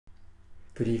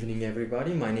Good evening,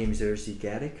 everybody. My name is Ursi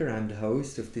Gadeker. I'm the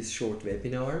host of this short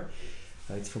webinar.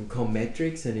 It's from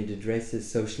Commetrics and it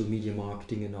addresses social media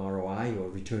marketing and ROI, or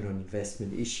return on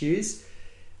investment issues.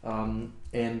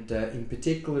 In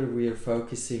particular, we are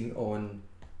focusing on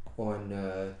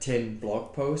 10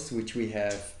 blog posts, which we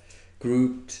have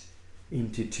grouped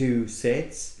into two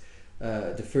sets.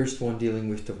 The first one dealing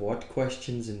with the what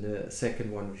questions and the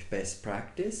second one with best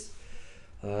practice.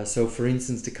 So for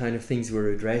instance, the kind of things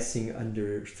we're addressing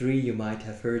under 3, you might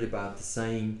have heard about the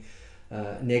saying,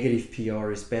 negative PR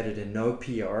is better than no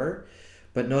PR,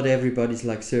 but not everybody's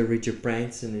like Sir Richard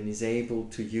Branson and is able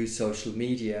to use social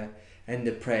media and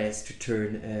the press to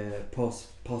turn a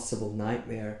possible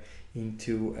nightmare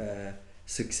into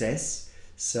success.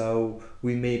 So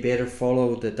we may better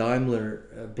follow the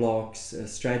Daimler blog's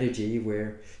strategy,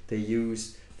 where they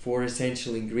use 4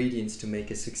 essential ingredients to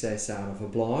make a success out of a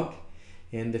blog.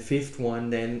 And the 5th one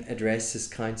then addresses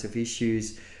kinds of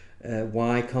issues,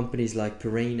 why companies like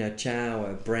Purina Chow,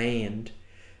 a brand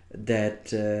that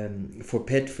for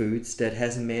pet foods, that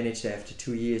hasn't managed after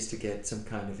 2 years to get some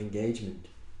kind of engagement.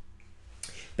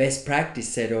 Best practice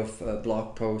set of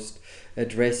blog post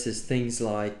addresses things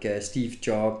like Steve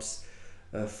Jobs'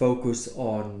 focus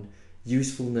on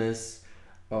usefulness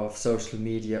of social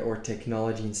media or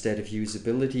technology instead of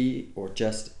usability, or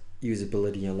just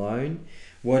usability alone.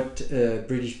 What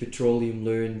British Petroleum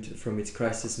learned from its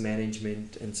crisis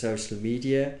management and social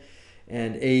media.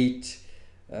 And 8,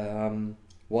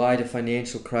 why the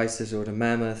financial crisis or the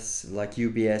mammoths like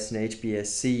UBS and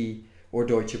HBSC or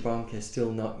Deutsche Bank has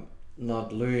still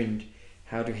not learned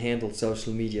how to handle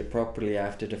social media properly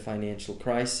after the financial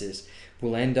crisis.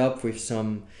 We'll end up with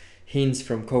some hints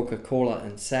from Coca-Cola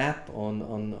and SAP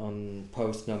on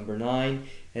post number 9,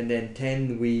 and then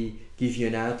 10 we give you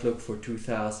an outlook for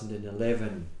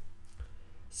 2011.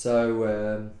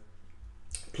 So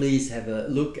please have a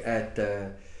look at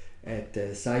the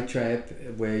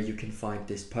Sidetrap where you can find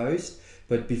this post.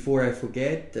 But before I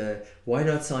forget, why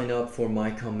not sign up for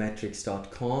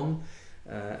mycommetrics.com,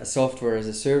 a software as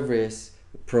a service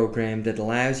program that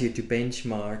allows you to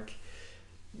benchmark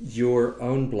your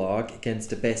own blog against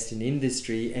the best in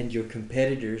industry and your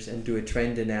competitors and do a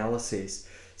trend analysis.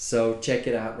 So check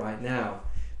it out right now.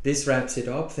 This wraps it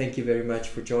up. Thank you very much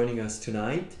for joining us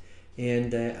tonight,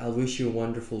 and I'll wish you a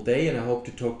wonderful day, and I hope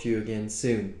to talk to you again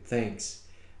soon. Thanks,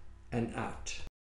 and out.